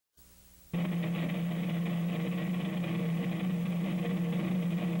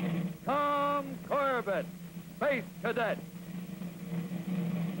Cadet.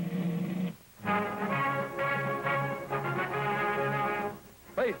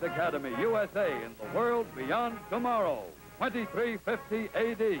 Space Academy, USA, in the world beyond tomorrow, 2350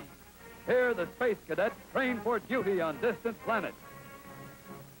 AD. Here, the Space Cadets train for duty on distant planets.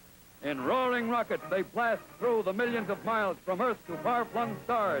 In roaring rockets, they blast through the millions of miles from Earth to far-flung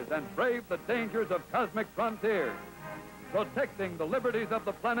stars and brave the dangers of cosmic frontiers, protecting the liberties of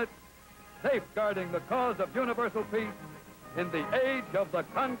the planet, safeguarding the cause of universal peace in the age of the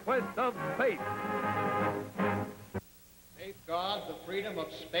conquest of space. Safeguard the freedom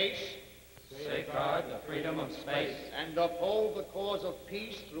of space. Safeguard the freedom of space. And uphold the cause of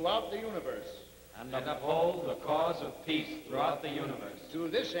peace throughout the universe. And uphold the cause of peace throughout the universe. To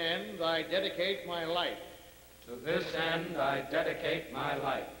this end, I dedicate my life. To this end, I dedicate my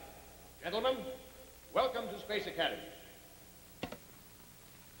life. Gentlemen, welcome to Space Academy.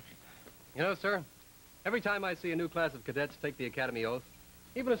 You know, sir, every time I see a new class of cadets take the Academy oath,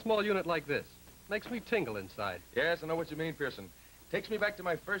 even a small unit like this, makes me tingle inside. Yes, I know what you mean, Pearson. Takes me back to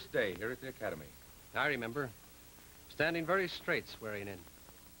my first day here at the Academy. I remember. Standing very straight, swearing in.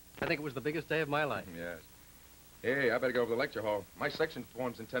 I think it was the biggest day of my life. Yes. Hey, I better go over to the lecture hall. My section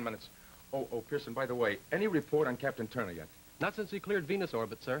forms in 10 minutes. Oh, Pearson, by the way, any report on Captain Turner yet? Not since he cleared Venus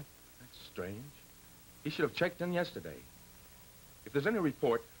orbit, sir. That's strange. He should have checked in yesterday. If there's any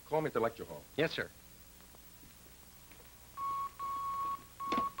report, call me at the lecture hall. Yes, sir.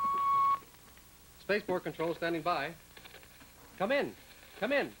 Spaceport Control standing by. Come in.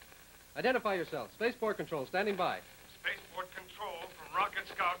 Come in. Identify yourself. Spaceport Control standing by. Spaceport Control from Rocket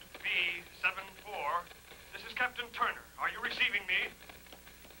Scout B-74. This is Captain Turner. Are you receiving me?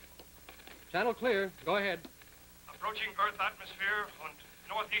 Channel clear. Go ahead. Approaching Earth atmosphere on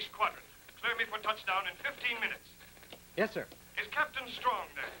northeast quadrant. Clear me for touchdown in 15 minutes. Yes, sir. Is Captain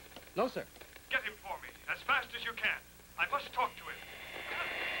Strong there? No, sir. Get him for me, as fast as you can. I must talk to him.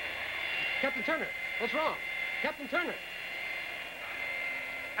 Captain Turner, what's wrong? Captain Turner.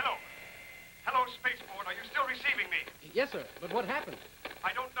 Hello. Hello, Spaceport. Are you still receiving me? Yes, sir. But what happened?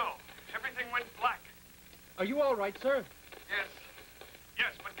 I don't know. Everything went black. Are you all right, sir? Yes.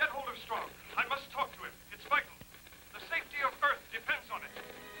 Yes, but get hold of Strong. I must talk to him. It's vital. The safety of Earth depends on it.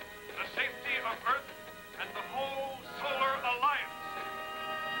 The safety of Earth and the whole Solar Alliance.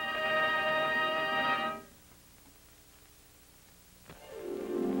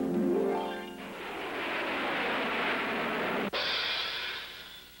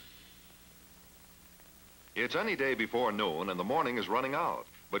 It's any day before noon and the morning is running out.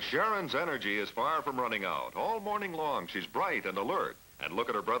 But Sharon's energy is far from running out. All morning long, she's bright and alert. And look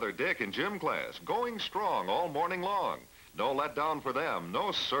at her brother Dick in gym class, going strong all morning long. No letdown for them.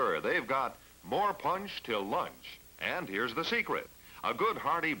 No, sir. They've got more punch till lunch. And here's the secret. A good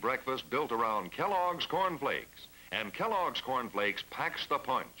hearty breakfast built around Kellogg's Corn Flakes. And Kellogg's Corn Flakes packs the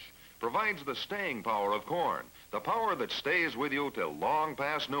punch. Provides the staying power of corn. The power that stays with you till long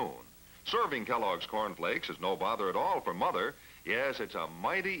past noon. Serving Kellogg's Corn Flakes is no bother at all for Mother. Yes, it's a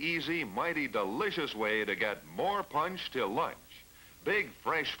mighty easy, mighty delicious way to get more punch till lunch. Big,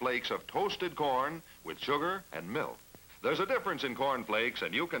 fresh flakes of toasted corn with sugar and milk. There's a difference in corn flakes,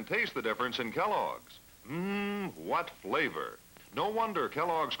 and you can taste the difference in Kellogg's. What flavor. No wonder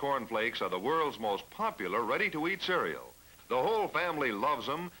Kellogg's Corn Flakes are the world's most popular ready-to-eat cereal. The whole family loves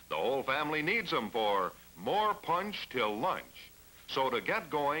them. The whole family needs them for more punch till lunch. So to get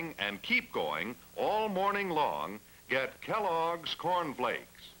going and keep going all morning long, get Kellogg's Corn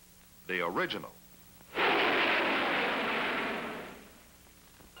Flakes, the original.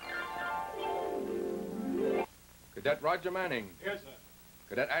 Cadet Roger Manning. Here, sir.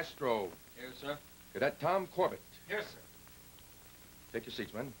 Cadet Astro. Here, sir. Cadet Tom Corbett. Here, sir. Take your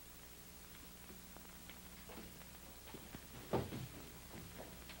seats, men.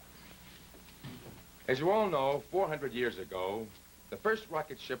 As you all know, 400 years ago, the first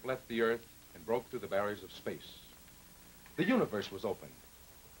rocket ship left the Earth and broke through the barriers of space. The universe was opened,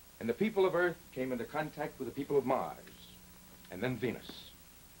 and the people of Earth came into contact with the people of Mars, and then Venus.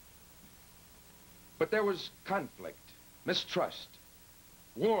 But there was conflict, mistrust.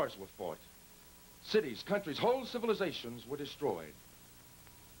 Wars were fought. Cities, countries, whole civilizations were destroyed.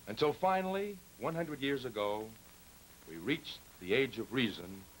 Until finally, 100 years ago, we reached the age of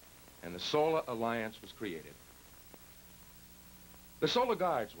reason, and the Solar Alliance was created. The Solar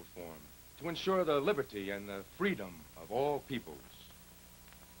Guards were formed to ensure the liberty and the freedom of all peoples.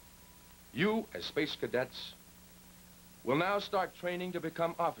 You, as space cadets, will now start training to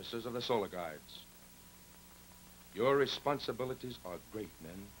become officers of the Solar Guards. Your responsibilities are great,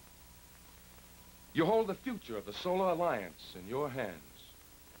 men. You hold the future of the Solar Alliance in your hands.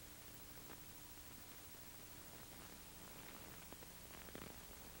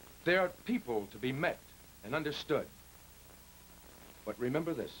 They are people to be met and understood. But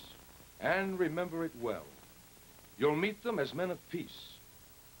remember this, and remember it well. You'll meet them as men of peace.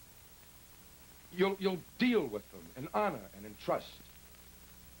 You'll deal with them in honor and in trust.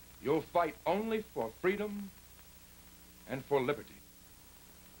 You'll fight only for freedom and for liberty.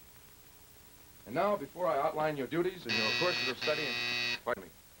 And now, before I outline your duties and your courses of study, pardon me.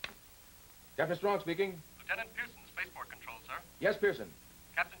 Captain Strong speaking. Lieutenant Pearson, Spaceport Control, sir. Yes, Pearson.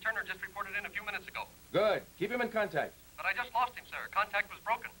 Captain Turner just reported in a few minutes ago. Good. Keep him in contact. But I just lost him, sir. Contact was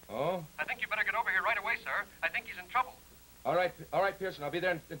broken. Oh? I think you better get over here right away, sir. I think he's in trouble. All right, Pearson. I'll be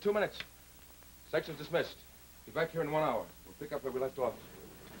there in 2 minutes. Section's dismissed. Be back here in 1 hour. We'll pick up where we left off.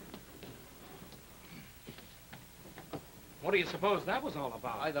 What do you suppose that was all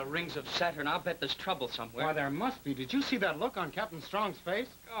about? By the rings of Saturn, I'll bet there's trouble somewhere. Why, there must be. Did you see that look on Captain Strong's face?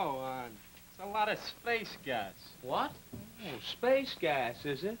 Go on. It's a lot of space gas. What? Oh, space gas,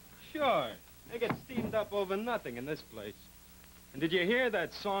 is it? Sure. They get steamed up over nothing in this place. And did you hear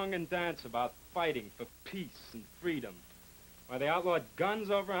that song and dance about fighting for peace and freedom? Why, they outlawed guns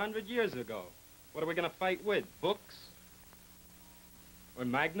over 100 years ago. What are we going to fight with? Books? Or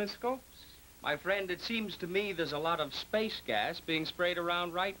magnoscopes? My friend, it seems to me there's a lot of space gas being sprayed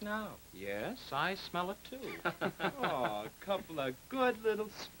around right now. Yes, I smell it too. Oh, a couple of good little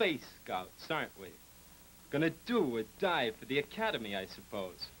space scouts, aren't we? Gonna do or die for the Academy, I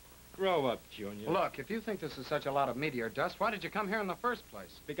suppose. Grow up, Junior. Look, if you think this is such a lot of meteor dust, why did you come here in the first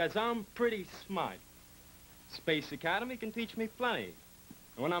place? Because I'm pretty smart. Space Academy can teach me plenty.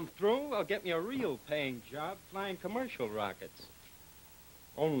 And when I'm through, I'll get me a real paying job flying commercial rockets.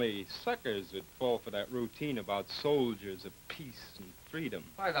 Only suckers would fall for that routine about soldiers of peace and freedom.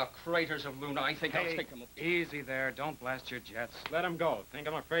 By the craters of Luna, I think I'll stick them up. Easy there. Don't blast your jets. Let him go. Think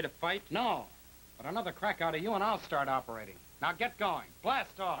I'm afraid to fight? No. But another crack out of you and I'll start operating. Now get going.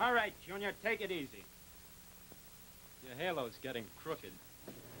 Blast off. All right, Junior, take it easy. Your halo's getting crooked.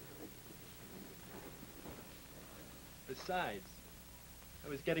 Besides, I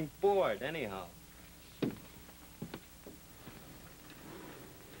was getting bored anyhow.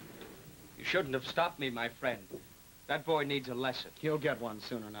 You shouldn't have stopped me, my friend. That boy needs a lesson. He'll get one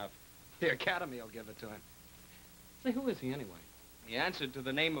soon enough. The Academy will give it to him. Say, who is he anyway? He answered to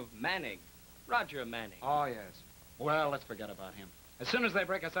the name of Manning. Roger Manning. Oh, yes. Well, let's forget about him. As soon as they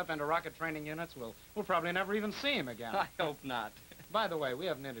break us up into rocket training units, we'll probably never even see him again. I hope not. By the way, we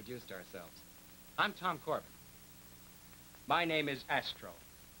haven't introduced ourselves. I'm Tom Corbett. My name is Astro.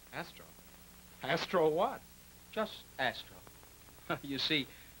 Astro? Astro what? Just Astro. You see,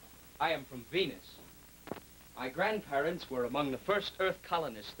 I am from Venus. My grandparents were among the first Earth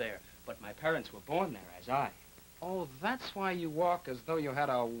colonists there, but my parents were born there as I. Oh, that's why you walk as though you had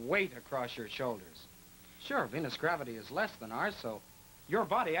a weight across your shoulders. Sure, Venus gravity is less than ours, so your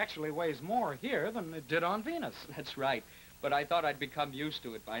body actually weighs more here than it did on Venus. That's right, but I thought I'd become used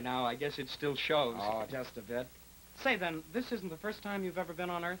to it by now. I guess it still shows. Oh, just a bit. Say, then, this isn't the first time you've ever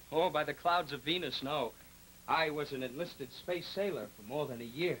been on Earth? Oh, by the clouds of Venus, no. I was an enlisted space sailor for more than a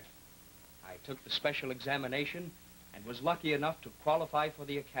year. I took the special examination and was lucky enough to qualify for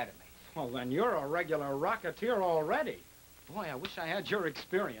the Academy. Well, then you're a regular rocketeer already. Boy, I wish I had your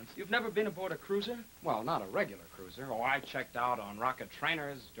experience. You've never been aboard a cruiser? Well, not a regular cruiser. Oh, I checked out on rocket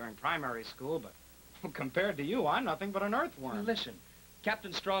trainers during primary school, but compared to you, I'm nothing but an earthworm. Listen,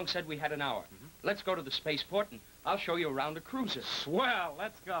 Captain Strong said we had an hour. Let's go to the spaceport and I'll show you around a cruiser. Swell,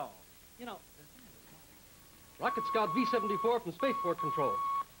 let's go. You know... Rocket Scout V-74 from Spaceport Control.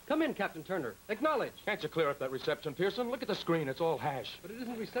 Come in, Captain Turner. Acknowledge. Can't you clear up that reception, Pearson? Look at the screen. It's all hash. But it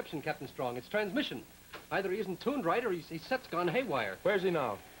isn't reception, Captain Strong. It's transmission. Either he isn't tuned right or his set's gone haywire. Where's he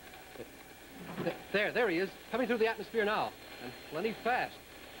now? There he is. Coming through the atmosphere now. And plenty fast.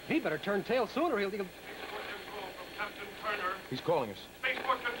 He better turn tail sooner or he'll... Spaceport Control from Captain Turner. He's calling us.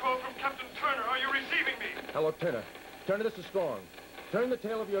 Spaceport Control from Captain Turner. Are you receiving me? Hello, Turner. Turner, this is Strong. Turn the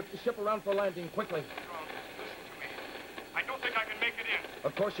tail of your ship around for landing, quickly. Strong, listen to me. I don't think I can make it in.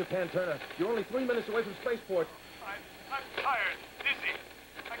 Of course you can, Turner. You're only 3 minutes away from spaceport. I'm tired, dizzy.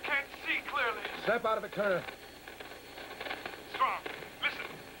 I can't see clearly. Snap out of it, Turner. Strong, listen.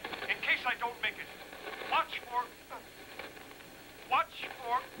 In case I don't make it, watch for...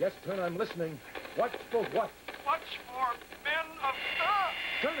 Yes, Turner, I'm listening. Watch for what? Watch for men of...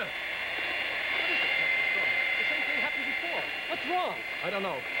 Turner! The same thing happened before. What's wrong? I don't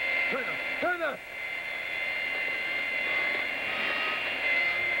know. Turner! Turner!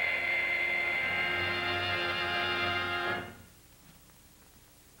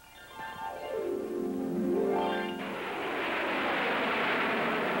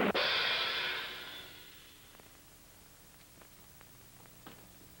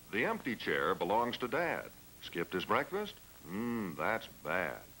 The empty chair belongs to Dad. Skipped his breakfast? That's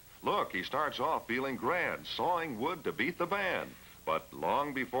bad. Look, he starts off feeling grand, sawing wood to beat the band. But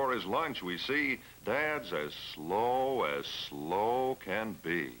long before his lunch, we see Dad's as slow can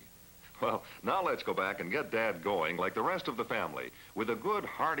be. Well, now let's go back and get Dad going like the rest of the family with a good,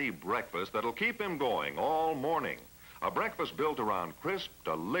 hearty breakfast that'll keep him going all morning. A breakfast built around crisp,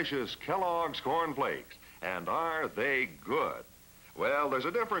 delicious Kellogg's Corn Flakes. And are they good? Well, there's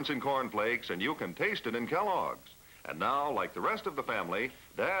a difference in Corn Flakes, and you can taste it in Kellogg's. And now, like the rest of the family,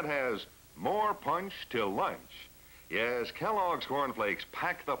 Dad has more punch till lunch. Yes, Kellogg's Corn Flakes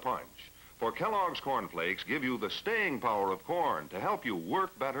pack the punch. For Kellogg's Corn Flakes give you the staying power of corn to help you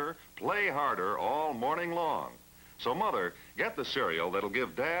work better, play harder all morning long. So, Mother, get the cereal that'll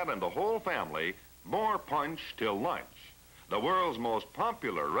give Dad and the whole family more punch till lunch. The world's most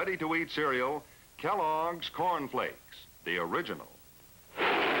popular ready-to-eat cereal, Kellogg's Corn Flakes, the original.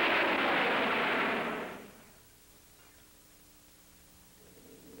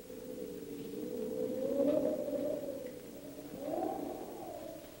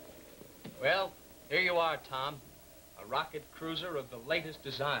 Well, here you are, Tom. A rocket cruiser of the latest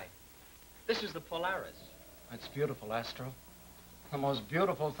design. This is the Polaris. That's beautiful, Astro. The most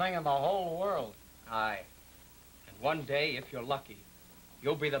beautiful thing in the whole world. Aye. And one day, if you're lucky,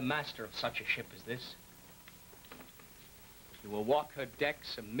 you'll be the master of such a ship as this. You will walk her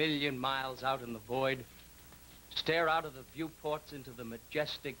decks 1,000,000 miles out in the void, stare out of the viewports into the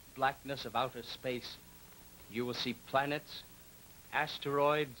majestic blackness of outer space. You will see planets,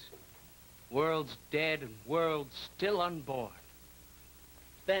 asteroids, worlds dead and worlds still unborn.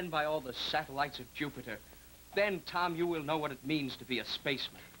 Then, by all the satellites of Jupiter, then, Tom, you will know what it means to be a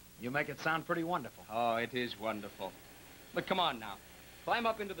spaceman. You make it sound pretty wonderful. Oh, it is wonderful. But come on now. Climb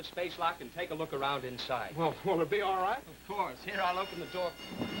up into the space lock and take a look around inside. Well, will it be all right? Of course. Here, I'll open the door.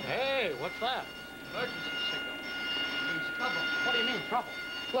 Hey, what's that? Emergency signal. It means trouble. What do you mean, trouble?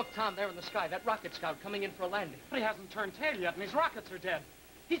 Look, Tom, there in the sky, that rocket scout coming in for a landing. But he hasn't turned tail yet, and his rockets are dead.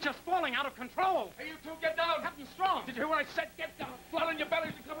 He's just falling out of control. Hey, you two, get down. Captain Strong. Did you hear what I said? Get down. Flat on your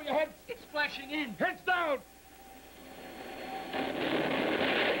bellies and cover your heads. It's splashing in. Heads down.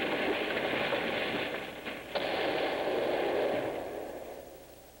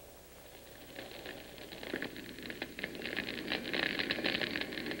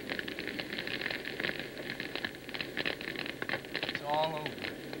 It's all over.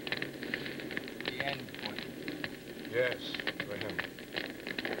 The end for you. Yes, for him.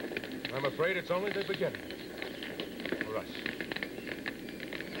 I'm afraid it's only the beginning.